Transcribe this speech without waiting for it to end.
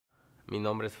Mi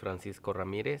nombre es Francisco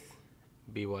Ramírez.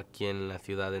 Vivo aquí en la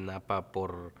ciudad de Napa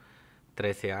por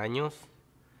 13 años.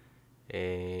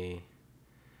 Eh,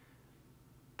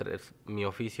 Mi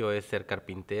oficio es ser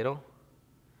carpintero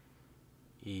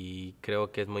y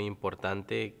creo que es muy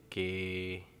importante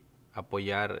que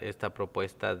apoyar esta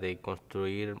propuesta de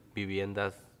construir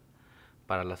viviendas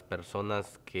para las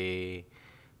personas que,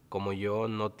 como yo,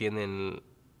 no tienen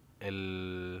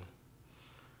el,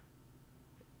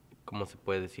 ¿cómo se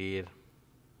puede decir?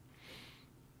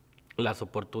 Las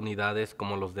oportunidades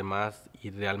como los demás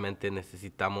y realmente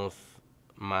necesitamos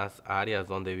más áreas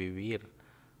donde vivir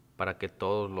para que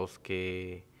todos los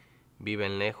que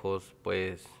viven lejos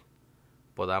pues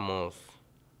podamos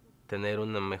tener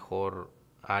una mejor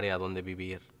área donde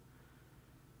vivir,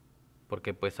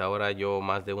 porque pues ahora yo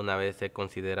más de una vez he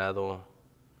considerado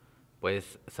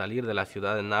pues salir de la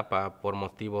ciudad de Napa por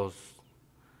motivos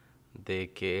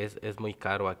de que es muy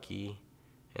caro aquí,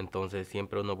 entonces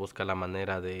siempre uno busca la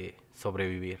manera de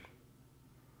sobrevivir.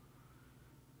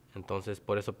 Entonces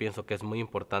por eso pienso que es muy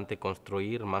importante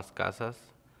construir más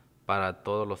casas para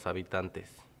todos los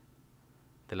habitantes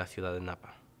de la ciudad de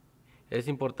Napa. Es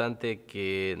importante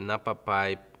que Napa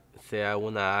Pipe sea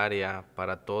una área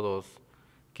para todos,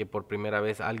 que por primera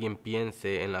vez alguien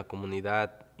piense en la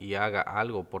comunidad y haga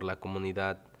algo por la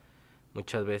comunidad.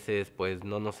 Muchas veces pues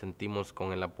no nos sentimos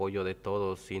con el apoyo de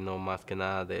todos, sino más que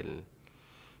nada del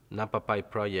Napa Pipe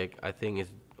Project. I think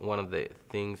is one of the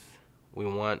things we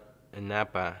want in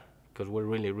Napa because we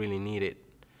really need it.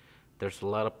 There's a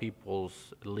lot of people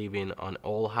living on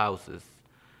old houses,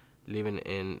 living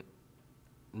in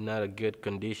not a good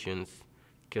conditions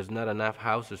because not enough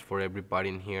houses for everybody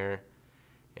in here,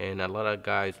 and a lot of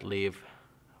guys live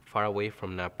far away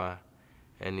from Napa,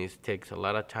 and it takes a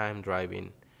lot of time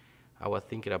driving. I was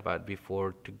thinking about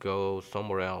before to go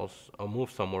somewhere else or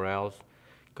move somewhere else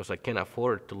because I can't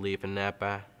afford to live in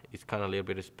Napa. It's kind of a little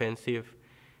bit expensive,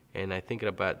 and I thinking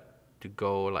about to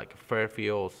go like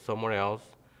Fairfield or somewhere else,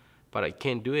 but I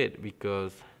can't do it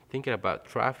because thinking about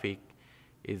traffic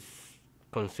is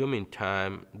consuming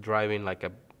time. Driving like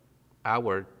a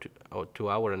hour to, or 2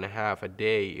 hour and a half a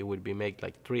day, it would be make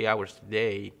like 3 hours a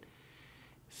day,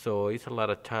 so it's a lot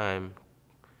of time,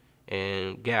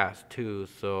 and gas too,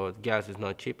 so gas is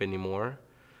not cheap anymore.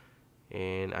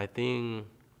 And I think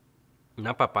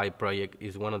Napa Pipe project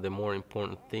is one of the more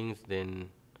important things. Then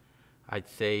I'd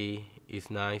say it's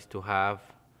nice to have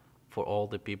for all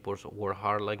the people who work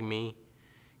hard like me,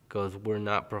 because we're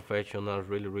not professionals,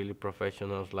 really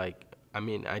professionals. Like, I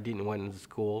mean, I didn't went to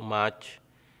school much,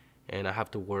 and I have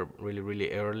to work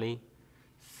really early,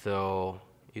 so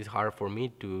it's hard for me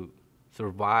to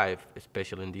survive,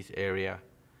 especially in this area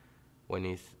when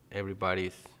it's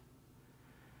everybody's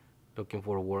looking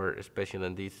for work, especially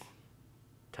in this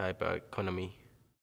type of economy.